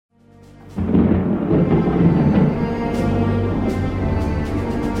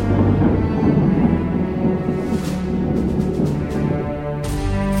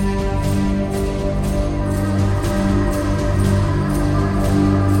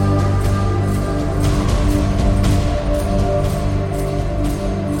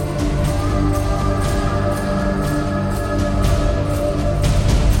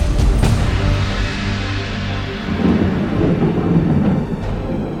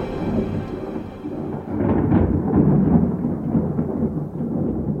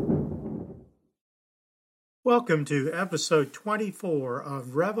Welcome to episode 24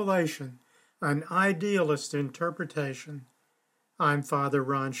 of Revelation, an Idealist Interpretation. I'm Father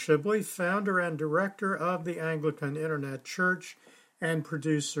Ron Shibley, founder and director of the Anglican Internet Church and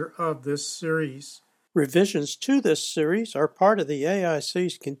producer of this series. Revisions to this series are part of the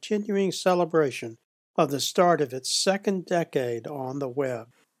AIC's continuing celebration of the start of its second decade on the web.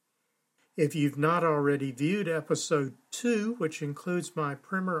 If you've not already viewed episode 2, which includes my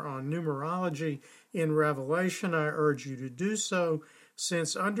primer on numerology in Revelation, I urge you to do so,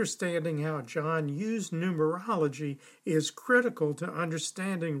 since understanding how John used numerology is critical to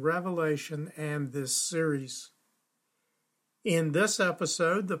understanding Revelation and this series. In this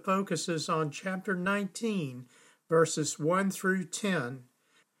episode, the focus is on chapter 19, verses 1 through 10.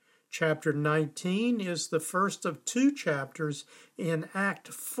 Chapter 19 is the first of two chapters in Act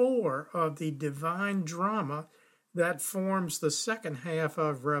 4 of the divine drama that forms the second half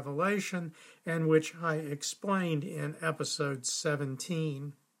of Revelation and which I explained in episode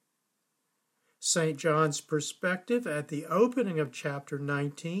 17. St. John's perspective at the opening of chapter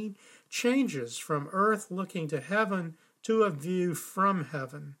 19 changes from earth looking to heaven to a view from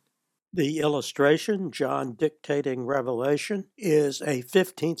heaven. The illustration, John dictating Revelation, is a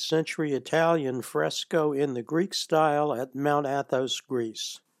 15th century Italian fresco in the Greek style at Mount Athos,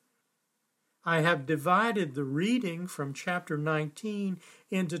 Greece. I have divided the reading from chapter 19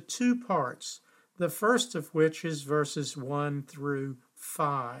 into two parts, the first of which is verses 1 through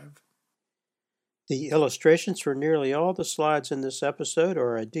 5. The illustrations for nearly all the slides in this episode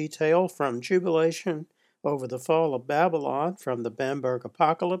are a detail from Jubilation over the fall of Babylon from the Bamberg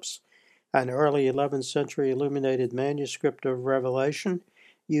Apocalypse, an early 11th century illuminated manuscript of Revelation,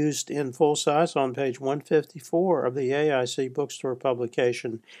 used in full size on page 154 of the AIC bookstore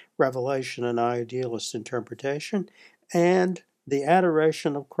publication Revelation, an Idealist Interpretation, and The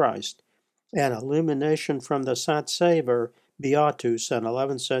Adoration of Christ, an illumination from the Saint Sever Beatus, an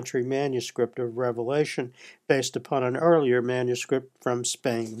 11th century manuscript of Revelation based upon an earlier manuscript from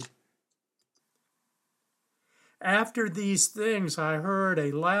Spain. After these things I heard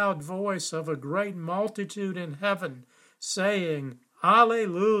a loud voice of a great multitude in heaven, saying,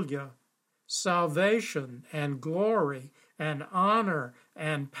 Alleluia! Salvation and glory and honor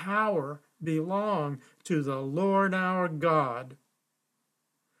and power belong to the Lord our God.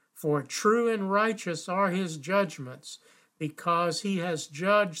 For true and righteous are his judgments, because he has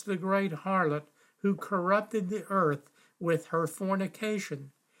judged the great harlot who corrupted the earth with her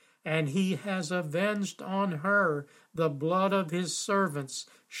fornication, and he has avenged on her the blood of his servants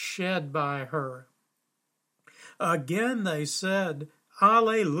shed by her. Again they said,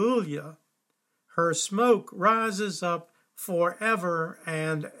 Alleluia! Her smoke rises up forever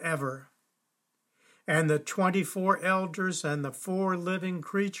and ever. And the 24 elders and the 4 living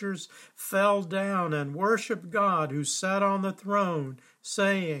creatures fell down and worshipped God who sat on the throne,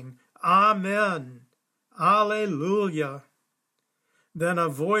 saying, Amen, Alleluia. Then a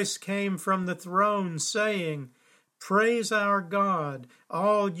voice came from the throne saying, Praise our God,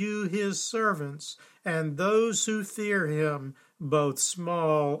 all you his servants, and those who fear him, both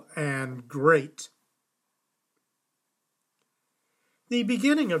small and great. The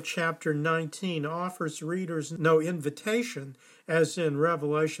beginning of chapter 19 offers readers no invitation, as in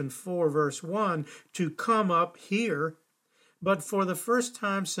Revelation 4 verse 1, to come up here. But for the first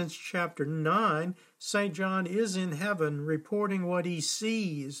time since chapter 9, St. John is in heaven reporting what he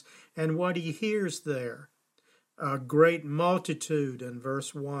sees and what he hears there. A great multitude in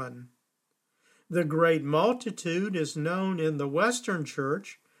verse 1. The great multitude is known in the Western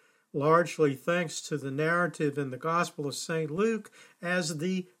Church, largely thanks to the narrative in the Gospel of St. Luke, as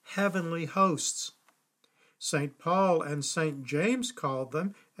the heavenly hosts. St. Paul and St. James called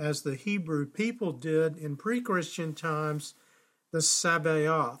them, as the Hebrew people did in pre-Christian times, the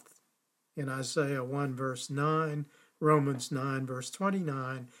Sabaoth, in Isaiah 1 verse 9, Romans 9 verse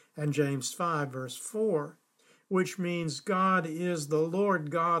 29, and James 5 verse 4, which means God is the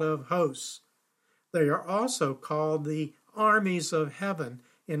Lord God of hosts. They are also called the armies of heaven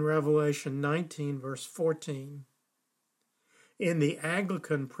in Revelation 19 verse 14. In the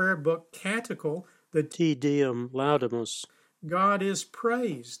Anglican prayer book Canticle, the Te Deum Laudamus, God is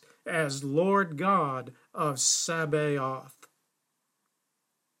praised as Lord God of Sabaoth.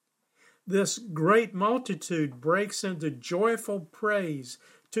 This great multitude breaks into joyful praise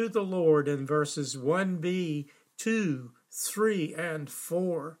to the Lord in verses 1b, 2, 3, and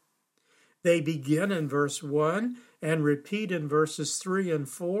 4. They begin in verse 1 and repeat in verses 3 and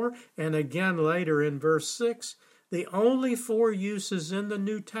 4, and again later in verse 6, the only 4 uses in the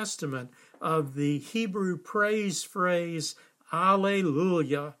New Testament of the Hebrew praise phrase,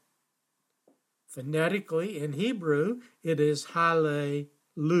 Alleluia. Phonetically, in Hebrew, it is Hallelujah,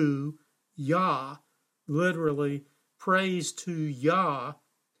 literally praise to Yah,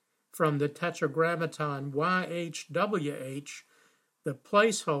 from the Tetragrammaton YHWH, the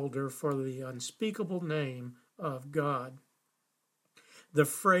placeholder for the unspeakable name of God. The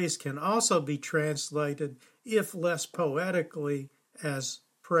phrase can also be translated, if less poetically, as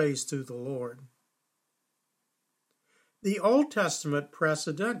praise to the Lord. The Old Testament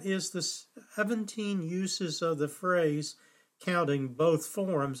precedent is the 17 uses of the phrase, counting both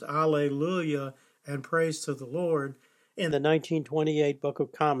forms, Alleluia and praise to the Lord, in the 1928 Book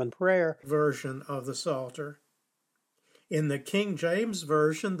of Common Prayer version of the Psalter. In the King James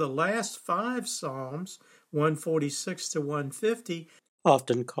Version, the last 5 Psalms, 146 to 150,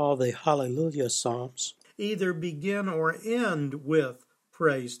 often called the Hallelujah Psalms, either begin or end with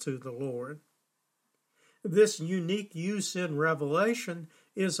praise to the Lord. This unique use in Revelation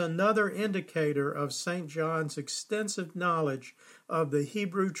is another indicator of St. John's extensive knowledge of the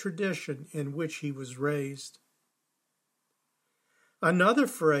Hebrew tradition in which he was raised. Another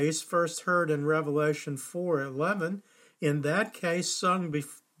phrase first heard in Revelation 4:11, in that case sung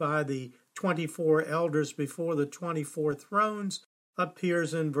by the 24 elders before the 24 thrones,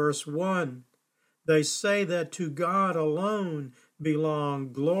 appears in verse 1. They say that to God alone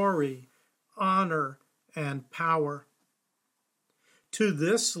belong glory, honor, and power. To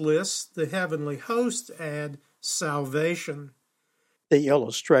this list, the heavenly host add salvation. The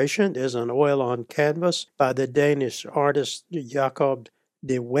illustration is an oil on canvas by the Danish artist Jacob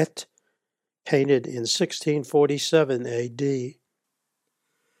de Witt, painted in 1647 A.D.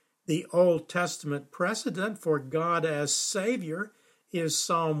 The Old Testament precedent for God as Savior is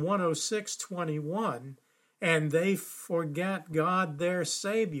Psalm 106:21, and they forget God their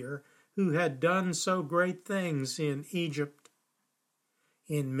Savior, who had done so great things in Egypt.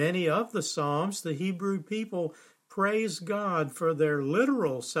 In many of the Psalms, the Hebrew people praise God for their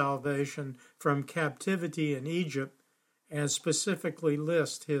literal salvation from captivity in Egypt, and specifically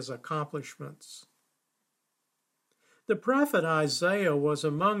list his accomplishments. The prophet Isaiah was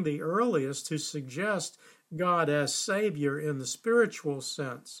among the earliest to suggest God as Savior in the spiritual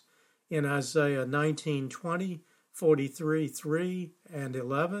sense, in Isaiah 19:20, 43:3 and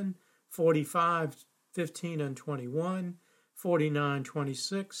 11, 45:15 and 21,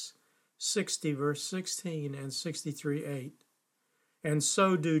 49:26, 60 verse 16, and 63:8. And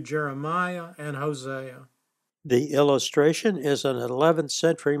so do Jeremiah and Hosea. The illustration is an 11th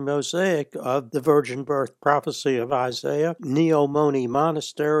century mosaic of the virgin birth prophecy of Isaiah, Neomoni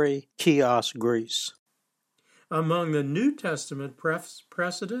Monastery, Chios, Greece. Among the New Testament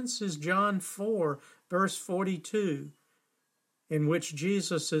precedents is John 4, verse 42, in which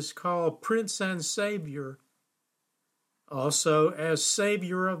Jesus is called Prince and Savior, also as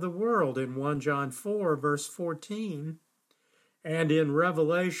Savior of the world in 1 John 4, verse 14, and in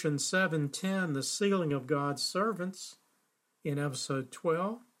Revelation 7:10, the sealing of God's servants in episode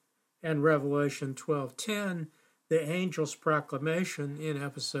 12, and Revelation 12:10, the angel's proclamation in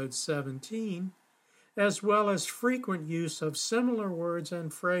episode 17, as well as frequent use of similar words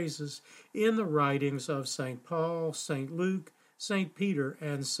and phrases in the writings of St. Paul, St. Luke, St. Peter,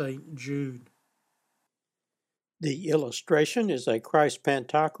 and St. Jude. The illustration is a Christ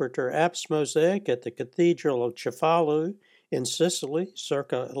Pantocrator apse mosaic at the Cathedral of Cefalù in Sicily,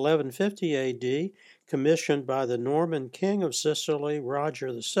 circa 1150 A.D., commissioned by the Norman King of Sicily, Roger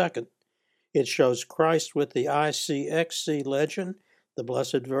II. It shows Christ with the ICXC legend, the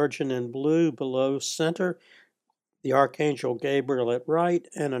Blessed Virgin in blue below center, the Archangel Gabriel at right,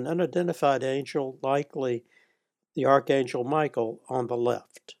 and an unidentified angel, likely the Archangel Michael, on the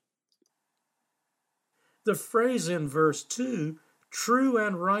left. The phrase in verse 2, "True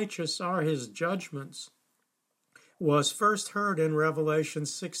and righteous are his judgments," was first heard in Revelation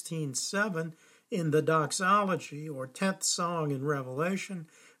 16:7 in the doxology, or 10th song in Revelation,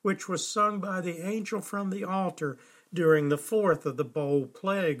 which was sung by the angel from the altar during the 4th of the bowl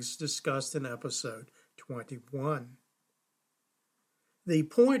plagues discussed in episode 21. The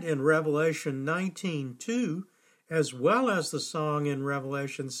point in Revelation 19:2, as well as the song in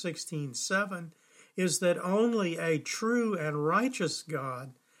Revelation 16:7, is that only a true and righteous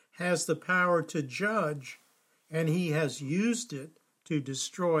God has the power to judge, and he has used it to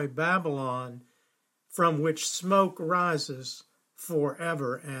destroy Babylon, from which smoke rises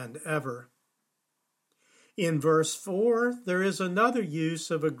forever and ever. In verse 4, there is another use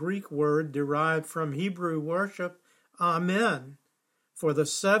of a Greek word derived from Hebrew worship, Amen, for the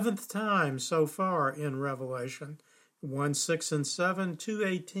 7th time so far in Revelation, 1:6 and 7,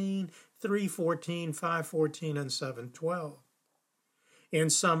 2:18, 3:14, 5:14, and 7:12. In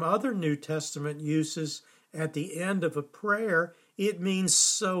some other New Testament uses, at the end of a prayer, it means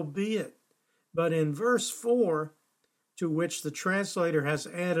 "so be it." But in verse 4, to which the translator has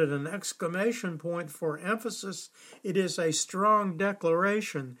added an exclamation point for emphasis, it is a strong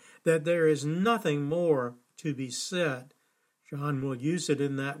declaration that there is nothing more to be said. John will use it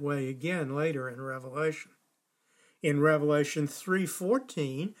in that way again later in Revelation. In Revelation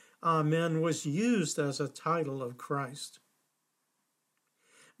 3:14, Amen was used as a title of Christ.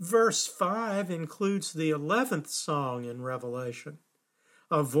 Verse 5 includes the 11th song in Revelation.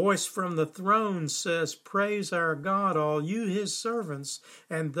 A voice from the throne says, "Praise our God, all you his servants,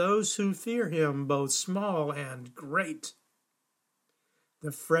 and those who fear him, both small and great."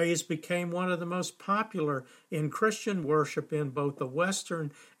 The phrase became one of the most popular in Christian worship in both the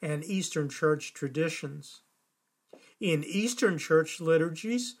Western and Eastern church traditions. In Eastern church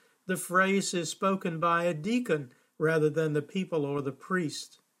liturgies, the phrase is spoken by a deacon rather than the people or the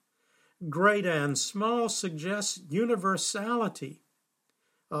priest. Great and small suggests universality,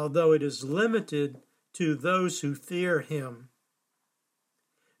 although it is limited to those who fear him.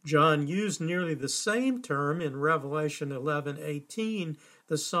 John used nearly the same term in Revelation 11:18,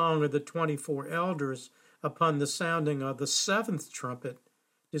 the song of the 24 elders, upon the sounding of the 7th trumpet,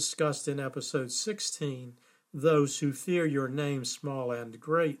 discussed in episode 16, "Those who fear your name, small and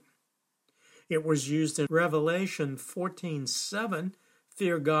great." It was used in Revelation 14:7,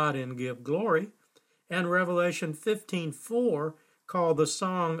 "Fear God and give glory," and Revelation 15:4, called the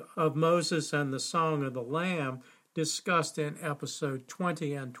Song of Moses and the Song of the Lamb, discussed in episode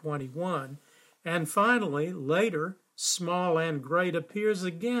 20 and 21. And finally, later, "small and great" appears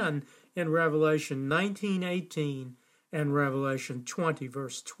again in Revelation 19:18 and Revelation 20,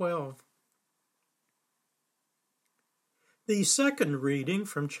 verse 12. The second reading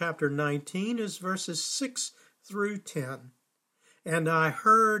from chapter 19 is verses 6 through 10. "And I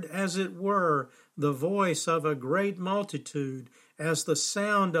heard, as it were, the voice of a great multitude, as the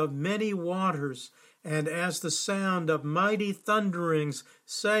sound of many waters, and as the sound of mighty thunderings,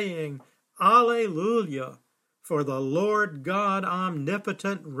 saying, Alleluia, for the Lord God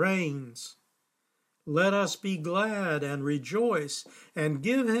omnipotent reigns. Let us be glad and rejoice, and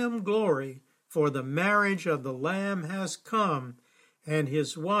give him glory, for the marriage of the Lamb has come, and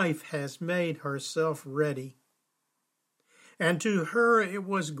his wife has made herself ready. And to her it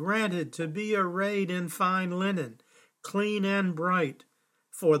was granted to be arrayed in fine linen, clean and bright,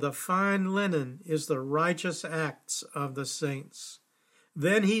 for the fine linen is the righteous acts of the saints.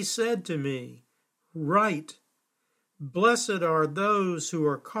 Then he said to me, Write, Blessed are those who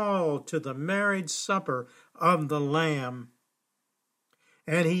are called to the marriage supper of the Lamb.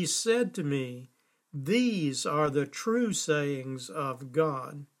 And he said to me, These are the true sayings of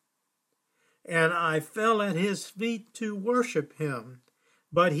God. And I fell at his feet to worship him.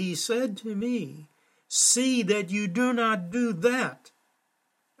 But he said to me, See that you do not do that.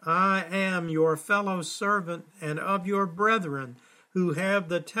 I am your fellow servant and of your brethren who have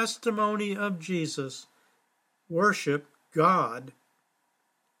the testimony of Jesus. Worship God.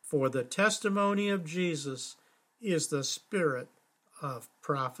 For the testimony of Jesus is the spirit of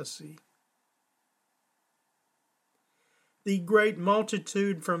prophecy. The great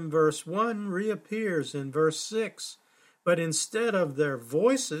multitude from verse 1 reappears in verse 6, but instead of their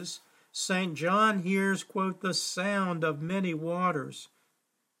voices, St. John hears, quote, the sound of many waters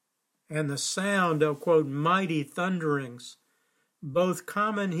and the sound of, quote, mighty thunderings, both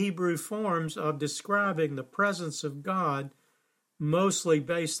common Hebrew forms of describing the presence of God, mostly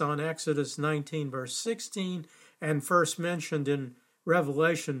based on Exodus 19, verse 16, and first mentioned in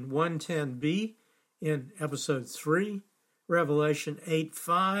Revelation 1:10b in episode 3, Revelation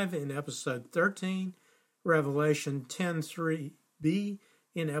 8:5 in episode 13, Revelation 10:3b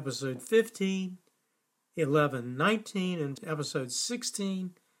in episode 15, 11:19 in episode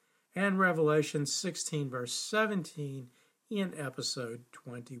 16, and Revelation 16 verse 17 in episode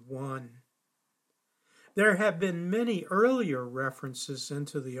 21. There have been many earlier references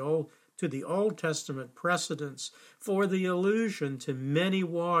to the Old Testament precedents for the allusion to many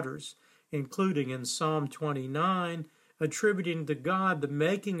waters, including in Psalm 29, attributing to God the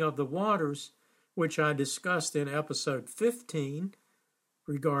making of the waters, which I discussed in episode 15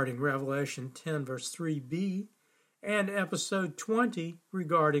 regarding Revelation 10 verse 3b, and episode 20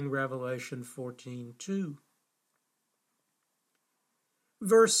 regarding Revelation 14:2.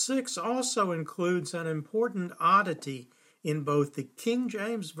 Verse 6 also includes an important oddity in both the King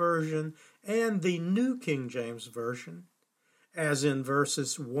James Version and the New King James Version. As in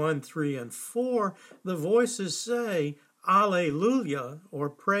verses 1, 3, and 4, the voices say, Alleluia,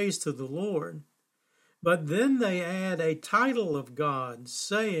 or praise to the Lord. But then they add a title of God,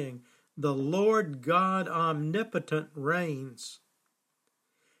 saying, "The Lord God omnipotent reigns."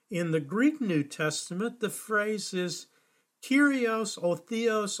 In the Greek New Testament, the phrase is Kyrios o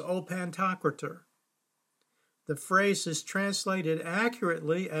Theos o Pantocrator. The phrase is translated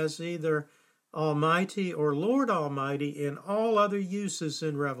accurately as either Almighty or Lord Almighty in all other uses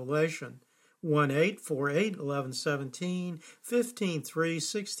in Revelation 1:8, 4:8, 11:17, 15:3,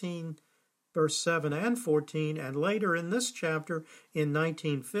 16, verse 7 and 14, and later in this chapter in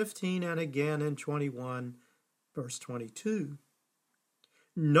 19:15 and again in 21, verse 22.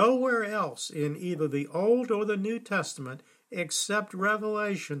 Nowhere else in either the Old or the New Testament, except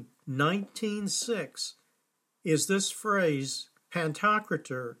Revelation 19:6, is this phrase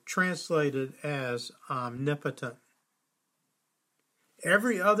Pantocrator translated as omnipotent.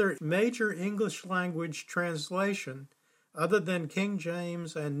 Every other major English language translation, other than King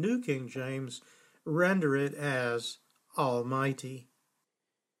James and New King James, render it as Almighty.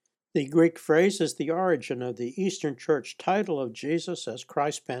 The Greek phrase is the origin of the Eastern Church title of Jesus as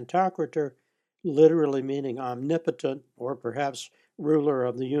Christ Pantocrator, literally meaning omnipotent or perhaps ruler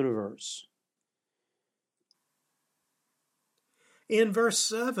of the universe. In verse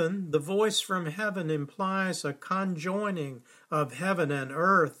 7, the voice from heaven implies a conjoining of heaven and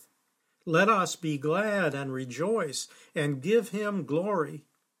earth. Let us be glad and rejoice and give him glory.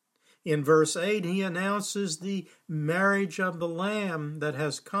 In verse 8, he announces the marriage of the Lamb that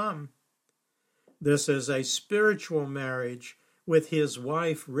has come. This is a spiritual marriage with his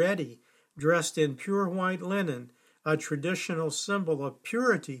wife ready, dressed in pure white linen, a traditional symbol of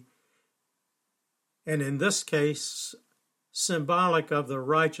purity, and in this case, symbolic of the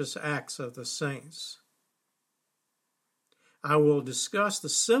righteous acts of the saints. I will discuss the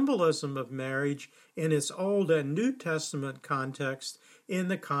symbolism of marriage in its Old and New Testament context in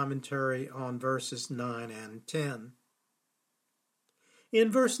the commentary on verses 9 and 10. In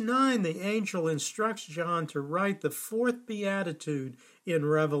verse 9, the angel instructs John to write the fourth beatitude in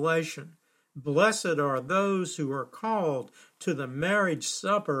Revelation. Blessed are those who are called to the marriage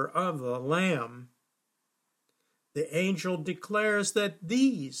supper of the Lamb. The angel declares that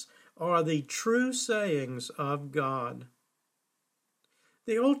these are the true sayings of God.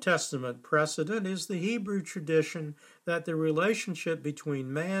 The Old Testament precedent is the Hebrew tradition that the relationship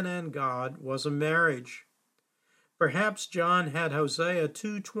between man and God was a marriage. Perhaps John had Hosea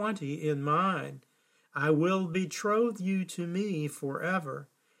 2:20 in mind. I will betroth you to me forever.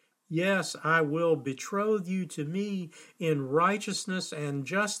 Yes, I will betroth you to me in righteousness and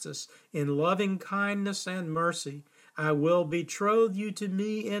justice, in loving kindness and mercy. I will betroth you to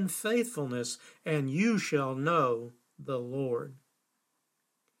me in faithfulness, and you shall know the Lord.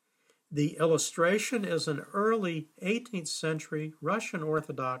 The illustration is an early 18th century Russian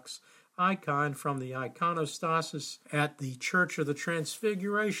Orthodox icon from the iconostasis at the Church of the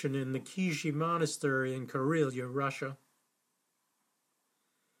Transfiguration in the Kizhi Monastery in Karelia, Russia.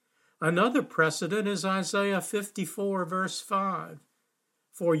 Another precedent is Isaiah 54, verse 5.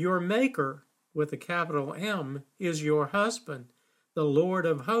 For your Maker, with a capital M, is your husband. The Lord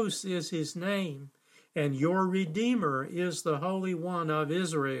of hosts is his name, and your Redeemer is the Holy One of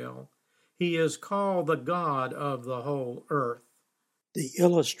Israel. He is called the God of the whole earth. The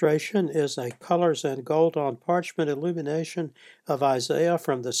illustration is a colors and gold on parchment illumination of Isaiah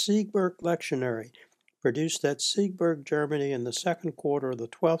from the Siegburg Lectionary, produced at Siegburg, Germany in the second quarter of the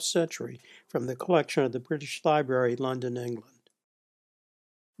 12th century from the collection of the British Library, London, England.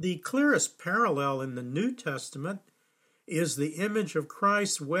 The clearest parallel in the New Testament is the image of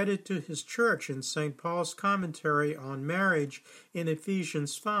Christ wedded to his church in St. Paul's commentary on marriage in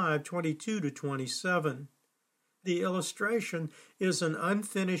Ephesians 5:22-27. The illustration is an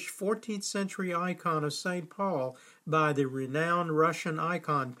unfinished 14th century icon of St. Paul by the renowned Russian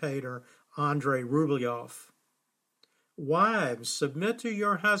icon painter Andrei Rublev. Wives, submit to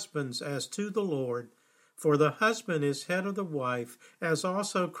your husbands as to the Lord, for the husband is head of the wife, as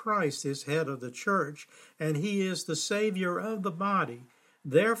also Christ is head of the church, and he is the Savior of the body.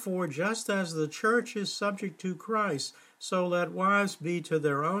 Therefore, just as the church is subject to Christ, so let wives be to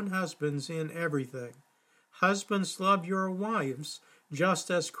their own husbands in everything. Husbands, love your wives, just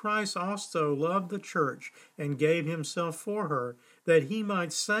as Christ also loved the church and gave himself for her, that he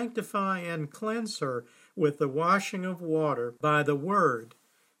might sanctify and cleanse her with the washing of water by the word,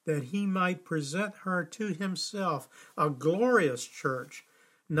 that he might present her to himself a glorious church,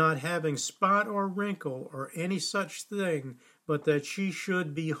 not having spot or wrinkle or any such thing, but that she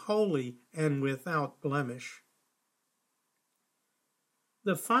should be holy and without blemish.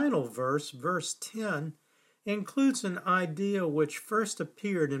 The final verse, verse 10, includes an idea which first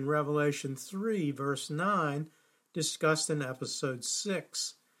appeared in Revelation 3, verse 9, discussed in episode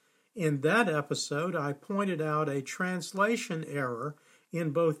 6. In that episode, I pointed out a translation error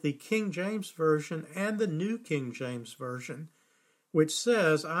in both the King James Version and the New King James Version, which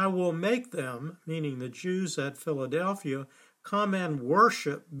says, I will make them, meaning the Jews at Philadelphia, come and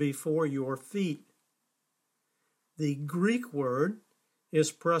worship before your feet. The Greek word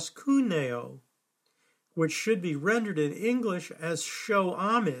is proskuneo, which should be rendered in English as show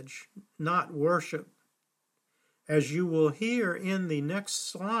homage, not worship. As you will hear in the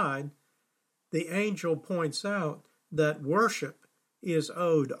next slide, the angel points out that worship is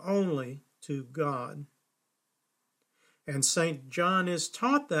owed only to God. And St. John is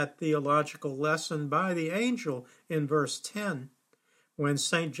taught that theological lesson by the angel in verse 10. When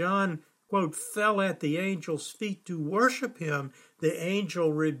St. John, quote, fell at the angel's feet to worship him, the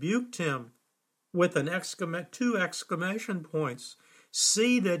angel rebuked him with two exclamation points.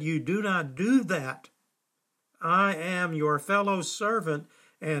 See that you do not do that. I am your fellow servant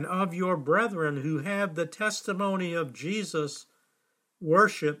and of your brethren who have the testimony of Jesus.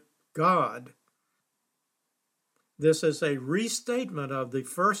 Worship God. This is a restatement of the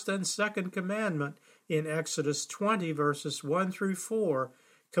first and second commandment in Exodus 20, verses 1 through 4,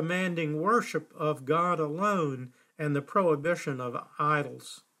 commanding worship of God alone and the prohibition of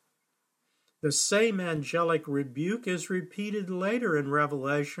idols. The same angelic rebuke is repeated later in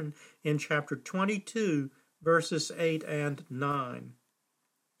Revelation in chapter 22, verses 8 and 9.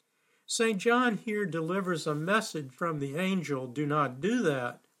 St. John here delivers a message from the angel, do not do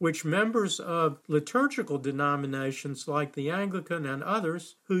that, which members of liturgical denominations like the Anglican and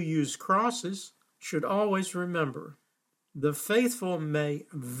others who use crosses should always remember. The faithful may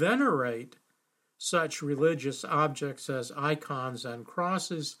venerate such religious objects as icons and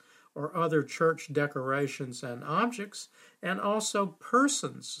crosses or other church decorations and objects, and also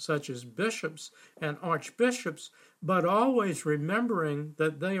persons such as bishops and archbishops, but always remembering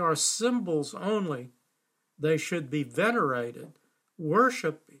that they are symbols only. They should be venerated.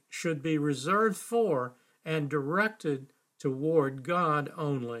 Worship should be reserved for and directed toward God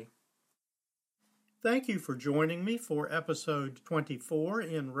only. Thank you for joining me for episode 24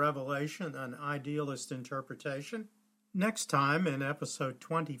 in Revelation, an Idealist Interpretation. Next time, in episode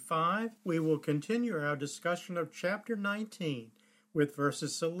 25, we will continue our discussion of chapter 19 with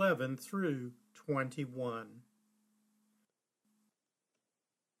verses 11 through 21.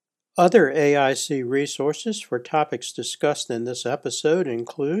 Other AIC resources for topics discussed in this episode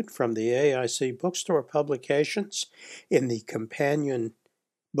include from the AIC bookstore publications in the companion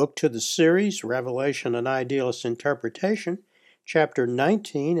book to the series, Revelation, an Idealist Interpretation. Chapter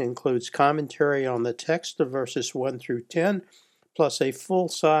 19 includes commentary on the text of verses 1 through 10, plus a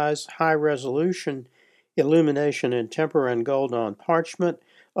full-size, high-resolution illumination in temper and gold on parchment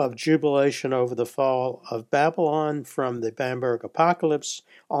of jubilation over the fall of Babylon from the Bamberg Apocalypse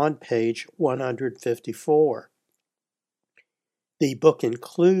on page 154. The book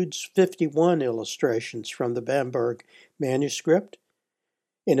includes 51 illustrations from the Bamberg manuscript.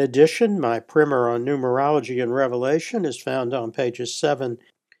 In addition, my primer on numerology and Revelation is found on pages 7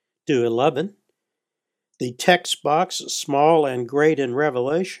 to 11. The text box, Small and Great in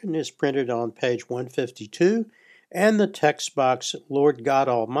Revelation, is printed on page 152, and the text box, Lord God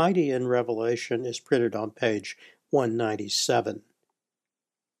Almighty in Revelation, is printed on page 197.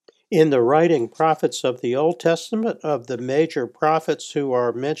 In the writing prophets of the Old Testament, of the major prophets who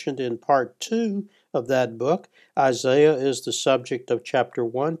are mentioned in part 2 of that book, Isaiah is the subject of chapter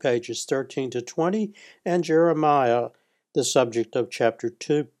 1, pages 13 to 20, and Jeremiah the subject of chapter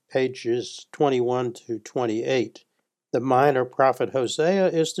 2, pages 21 to 28. The minor prophet Hosea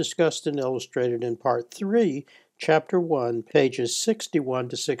is discussed and illustrated in part 3, chapter 1, pages 61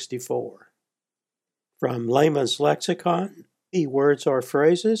 to 64. From Layman's Lexicon, key words or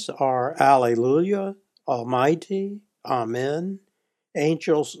phrases are Alleluia, Almighty, Amen,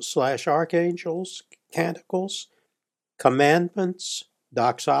 Angels/Archangels, Canticles, Commandments,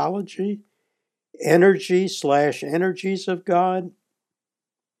 Doxology, Energy/Energies of God,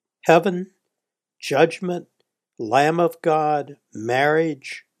 Heaven, Judgment, Lamb of God,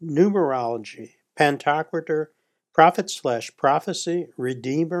 Marriage, Numerology, Pantocrator, Prophet/Prophecy,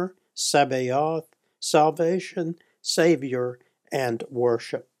 Redeemer, Sabaoth, Salvation, Savior, and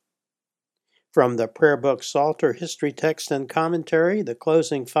Worship. From the Prayer Book Psalter History Text and Commentary, the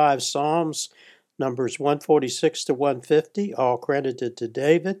closing 5 Psalms, numbers 146 to 150, all credited to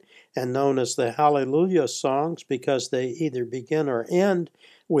David and known as the Hallelujah songs because they either begin or end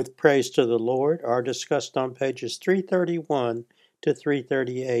with praise to the Lord, are discussed on pages 331 to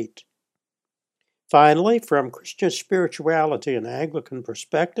 338. Finally, From Christian Spirituality and Anglican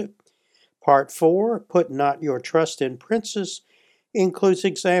Perspective, Part 4, Put Not Your Trust in Princes, includes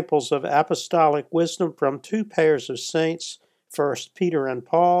examples of apostolic wisdom from two pairs of saints, 1 Peter and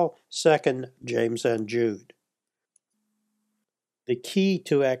Paul, 2 James and Jude. The key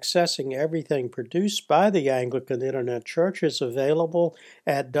to accessing everything produced by the Anglican Internet Church is available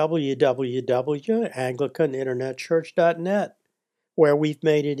at www.anglicaninternetchurch.net, where we've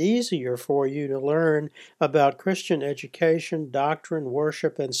made it easier for you to learn about Christian education, doctrine,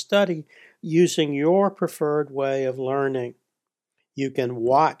 worship, and study using your preferred way of learning. You can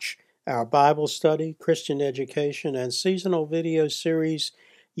watch our Bible study, Christian education, and seasonal video series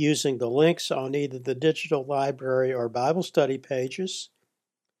using the links on either the digital library or Bible study pages.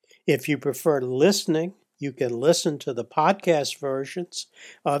 If you prefer listening, you can listen to the podcast versions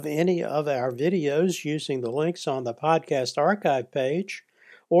of any of our videos using the links on the podcast archive page,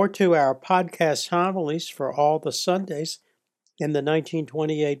 or to our podcast homilies for all the Sundays in the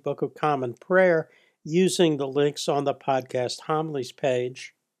 1928 Book of Common Prayer using the links on the podcast homilies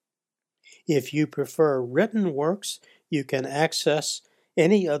page. If you prefer written works, you can access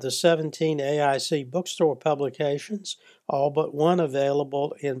any of the 17 AIC bookstore publications, all but one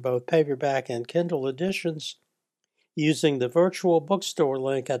available in both paperback and Kindle editions, using the virtual bookstore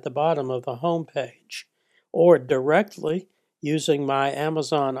link at the bottom of the home page, or directly using my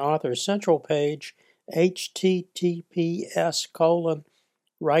Amazon Author Central page,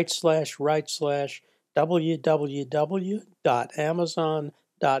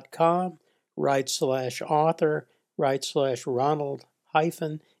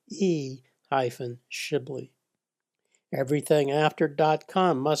 Everything after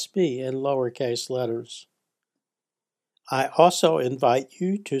 .com must be in lowercase letters. I also invite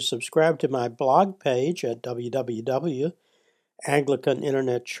you to subscribe to my blog page at www.Anglican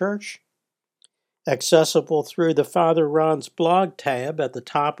Internet Church, accessible through the Father Ron's blog tab at the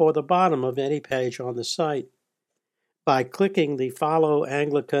top or the bottom of any page on the site. By clicking the Follow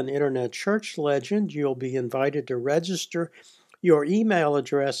Anglican Internet Church legend, you'll be invited to register your email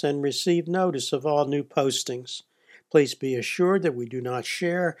address and receive notice of all new postings. Please be assured that we do not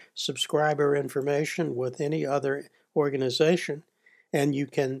share subscriber information with any other organization, and you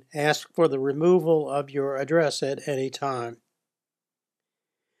can ask for the removal of your address at any time.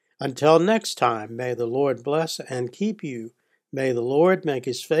 Until next time, may the Lord bless and keep you. May the Lord make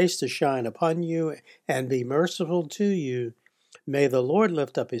his face to shine upon you and be merciful to you. May the Lord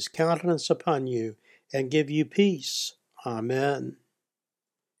lift up his countenance upon you and give you peace. Amen.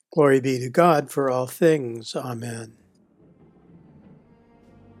 Glory be to God for all things. Amen.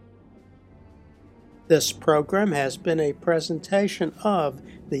 This program has been a presentation of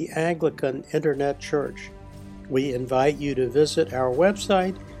the Anglican Internet Church. We invite you to visit our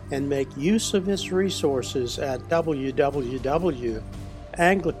website and make use of its resources at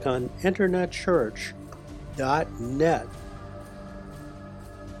www.anglicaninternetchurch.net.